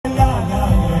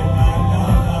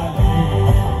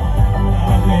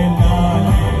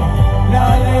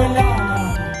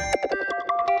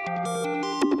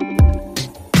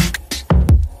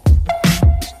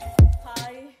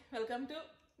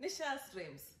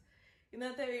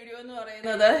ഇന്നത്തെ വീഡിയോ എന്ന്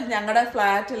പറയുന്നത് ഞങ്ങളുടെ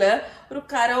ഫ്ലാറ്റിൽ ഒരു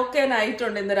കരോക്കെ നൈറ്റ്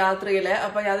ഉണ്ട് ഇന്ന് രാത്രിയിൽ.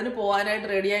 അപ്പം അതിന് പോകാനായിട്ട്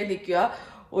റെഡിയായി നിൽക്കുക.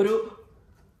 ഒരു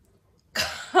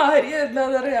കാര്യം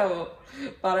എന്താണെന്നറിയാമോ,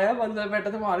 പറയാൻ വന്നത്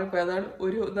പെട്ടെന്ന് മാറിപ്പോയി. അതാണ്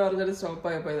ഒരു എന്ന് പറഞ്ഞൊരു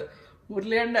സ്റ്റോപ്പായി പോയത്.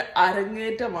 മുരളിയേട്ടൻ്റെ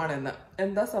അരങ്ങേറ്റമാണെന്ന്.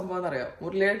 എന്താ സംഭവം എന്നറിയാമോ,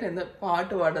 മുരളിയേട്ടൻ ഇന്ന്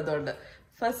പാട്ട് പാടുന്നുണ്ട്.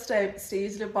 ഫസ്റ്റ് ടൈം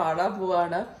സ്റ്റേജിൽ പാടാൻ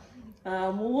പോവാണ്.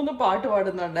 3 പാട്ട്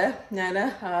പാടുന്നുണ്ട്. ഞാൻ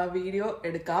വീഡിയോ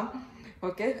എടുക്കാം.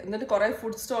 ഓക്കെ, എന്നിട്ട് കുറേ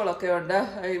ഫുഡ് സ്റ്റോളൊക്കെ ഉണ്ട്.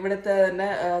 ഇവിടുത്തെ തന്നെ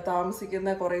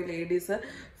താമസിക്കുന്ന കുറേ ലേഡീസ്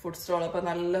ഫുഡ് സ്റ്റോൾ, അപ്പോൾ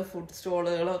നല്ല ഫുഡ്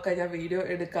സ്റ്റോളുകളൊക്കെ ഞാൻ വീഡിയോ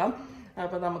എടുക്കാം.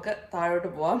 അപ്പോൾ നമുക്ക് താഴോട്ട്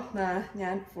പോവാം.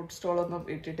 ഞാൻ ഫുഡ് സ്റ്റോളൊന്നും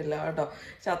ഇട്ടിട്ടില്ല കേട്ടോ,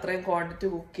 പക്ഷെ അത്രയും ക്വാണ്ടിറ്റി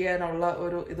കുക്ക് ചെയ്യാനുള്ള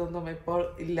ഒരു ഇതൊന്നും ഇപ്പോൾ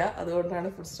ഇല്ല. അതുകൊണ്ടാണ്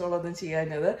ഫുഡ് സ്റ്റോളൊന്നും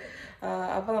ചെയ്യാഞ്ഞത്.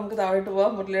 അപ്പോൾ നമുക്ക് താഴോട്ട്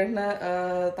പോവാം. മുരളിയേട്ടന്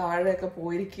താഴെയൊക്കെ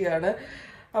പോയിരിക്കുകയാണ്.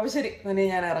 അപ്പോൾ ശരി, ഇനി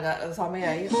ഞാൻ ഇറങ്ങാം,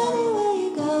 സമയമായി.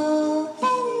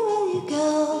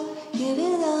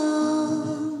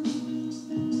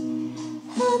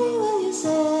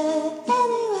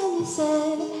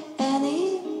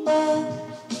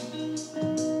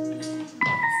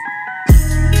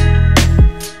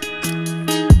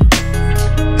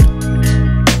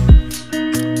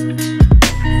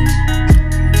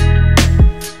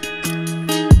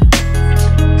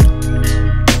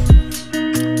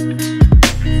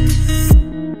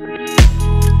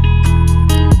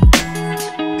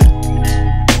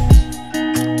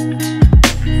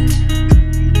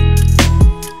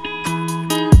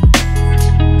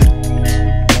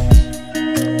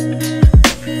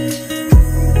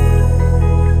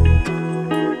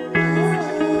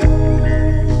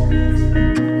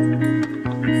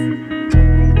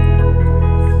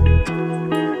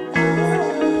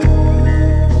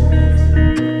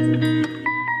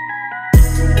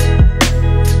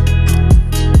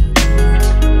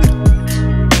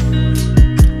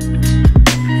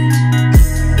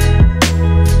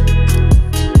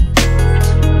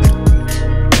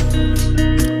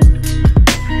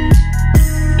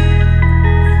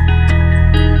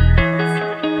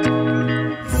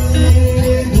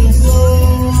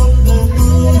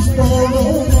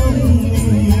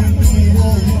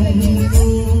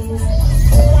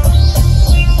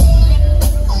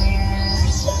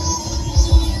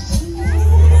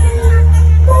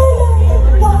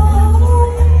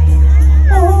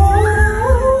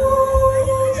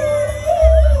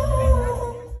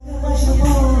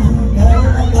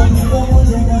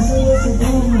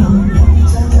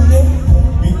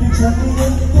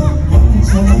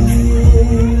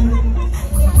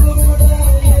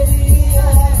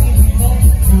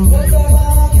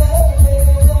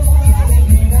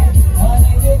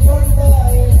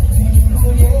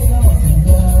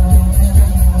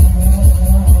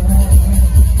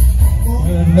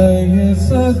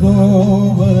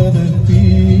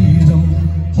 സദോവരതീരം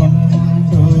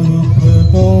പണ്ടൊരു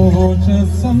പ്രദോഷ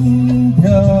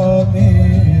സന്ധ്യാനേരം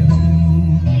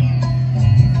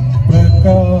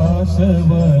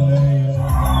പ്രകാശവലയ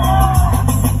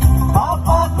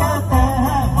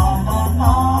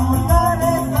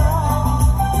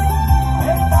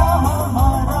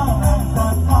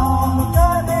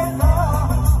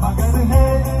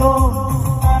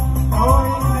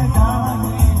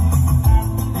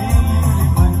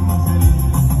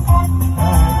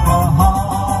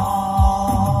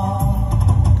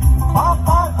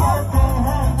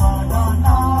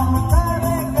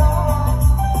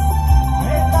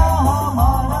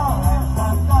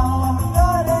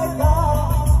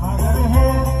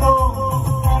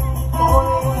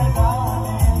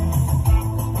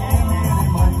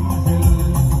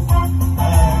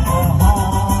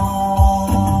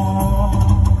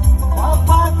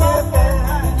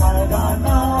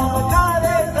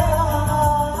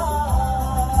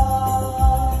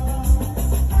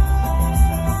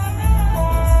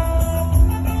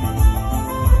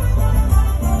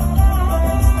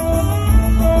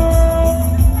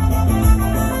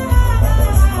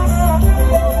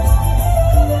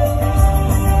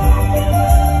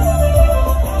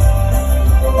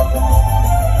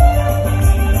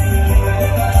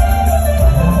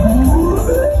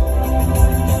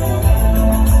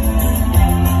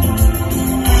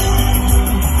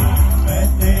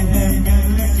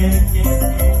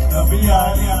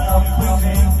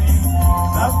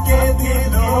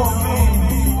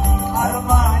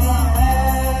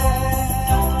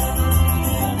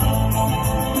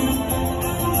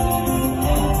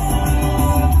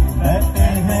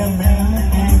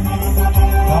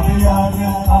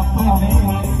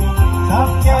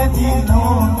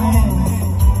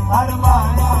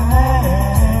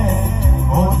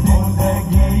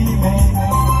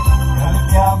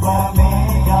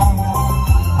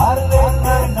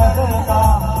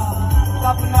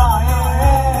अपना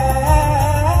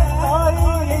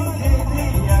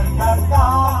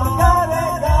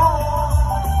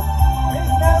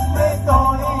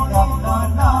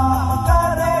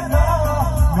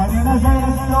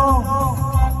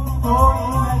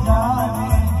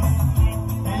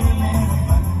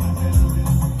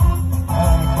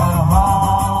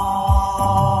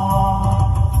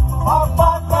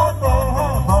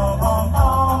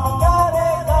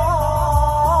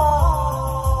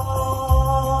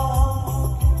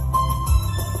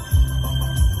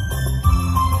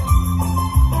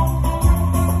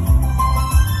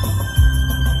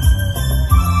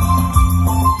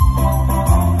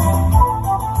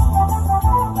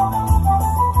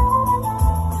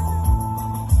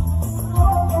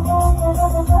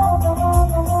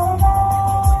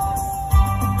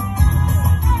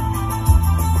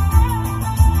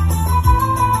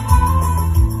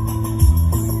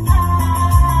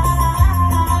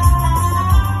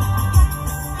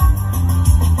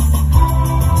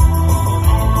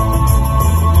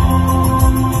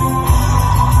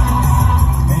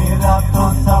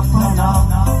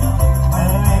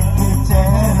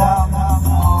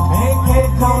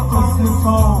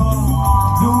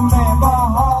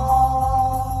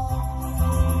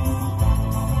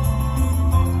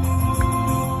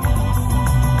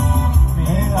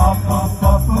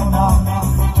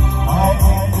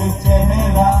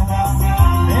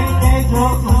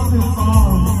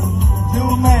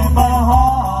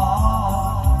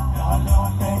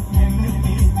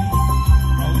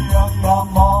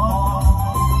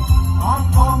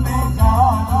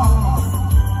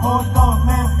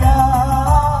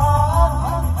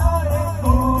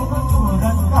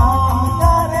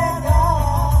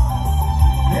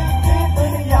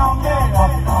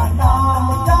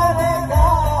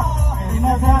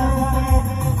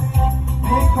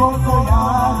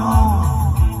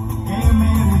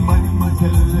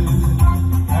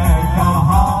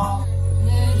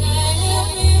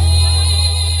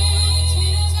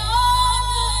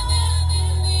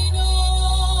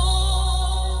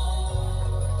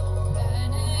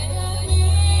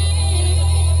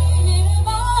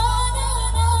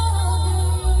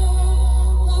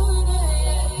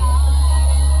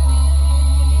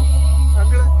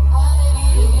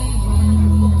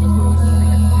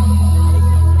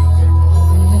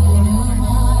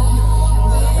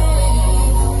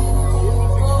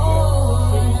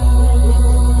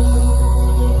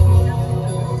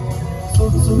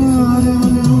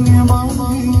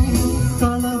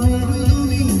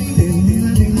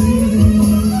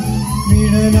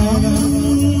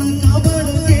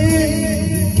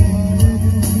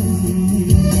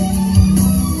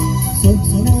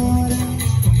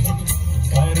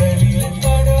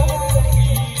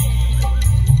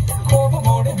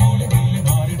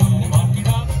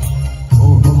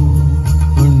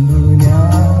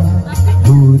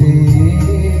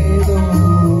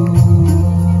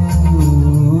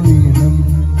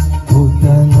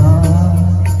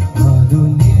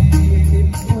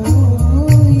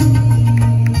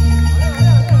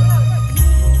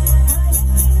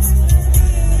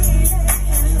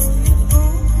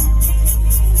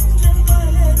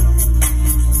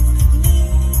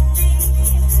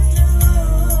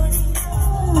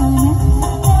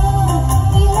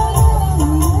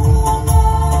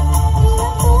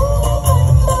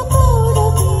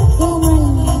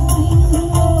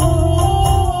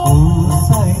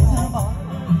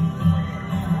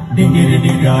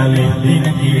ഡിഗിരിഡിഗാലേ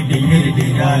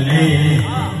ഡിഗിരിഡിഗാലേ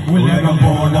ഉലകം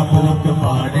പോണ പോക്ക്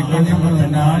പാടുകൾ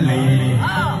നാളെ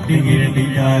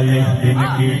ഡിഗിരിഡിഗാലേ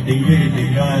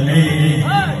ഡിഗിരിഡിഗാലേ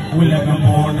ഉലകം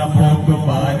പോണ പോക്ക്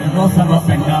പാട് റോസമ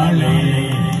പെണ്ണാളെ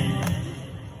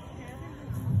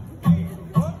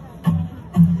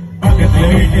പക്കത്തെ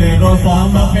വീട്ടിലെ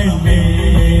റോസാമ പെണ്ണേ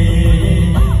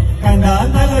കണ്ടാ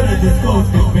നല്ലൊരു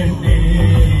സ്കോട്ട് പെണ്ണേ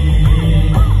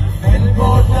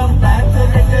ബോട്ടം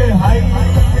പാൻസിലിട്ട് ഹൈ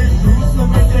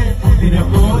ഷൂസുമിട്ട് ഇതിനെ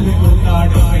പോലെ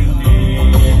കൊണ്ടാട് പെണ്ണേ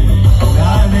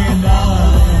ലാലേ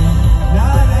ലാലേ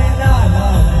ലാലേ ലാലേ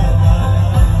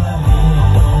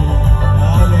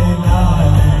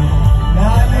ലാലേ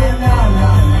ലാലേ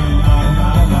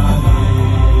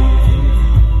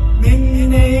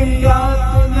നിന്നെയും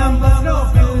കാത്തു ഞാൻ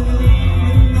ബസ്റ്റോപ്പിൽ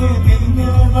നിന്ന്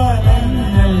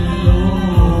വളർന്നല്ലോ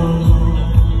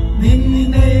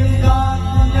നിന്നെയും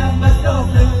കാത്തു ഞാൻ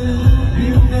ബസ്റ്റോപ്പിൽ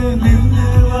നിന്ന്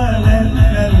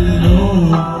വളർന്നല്ലോ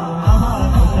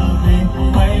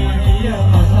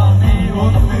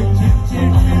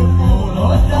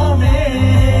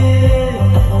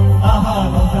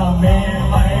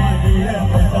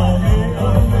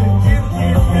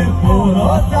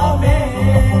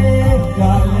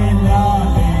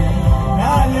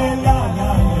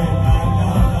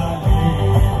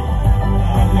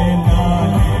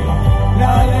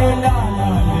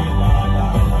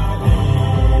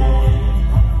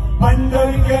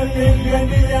പണ്ടൊരിക്കൽ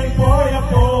ഞാൻ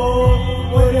പോയപ്പോ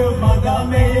ഒരു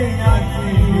മതമേ ഞാൻ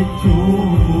ജീവിച്ചു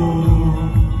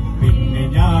പിന്നെ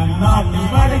ഞാൻ നാട്ടിൽ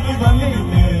മടങ്ങി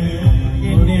വന്നിട്ട്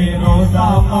എന്നെ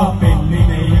റോസാമ്മ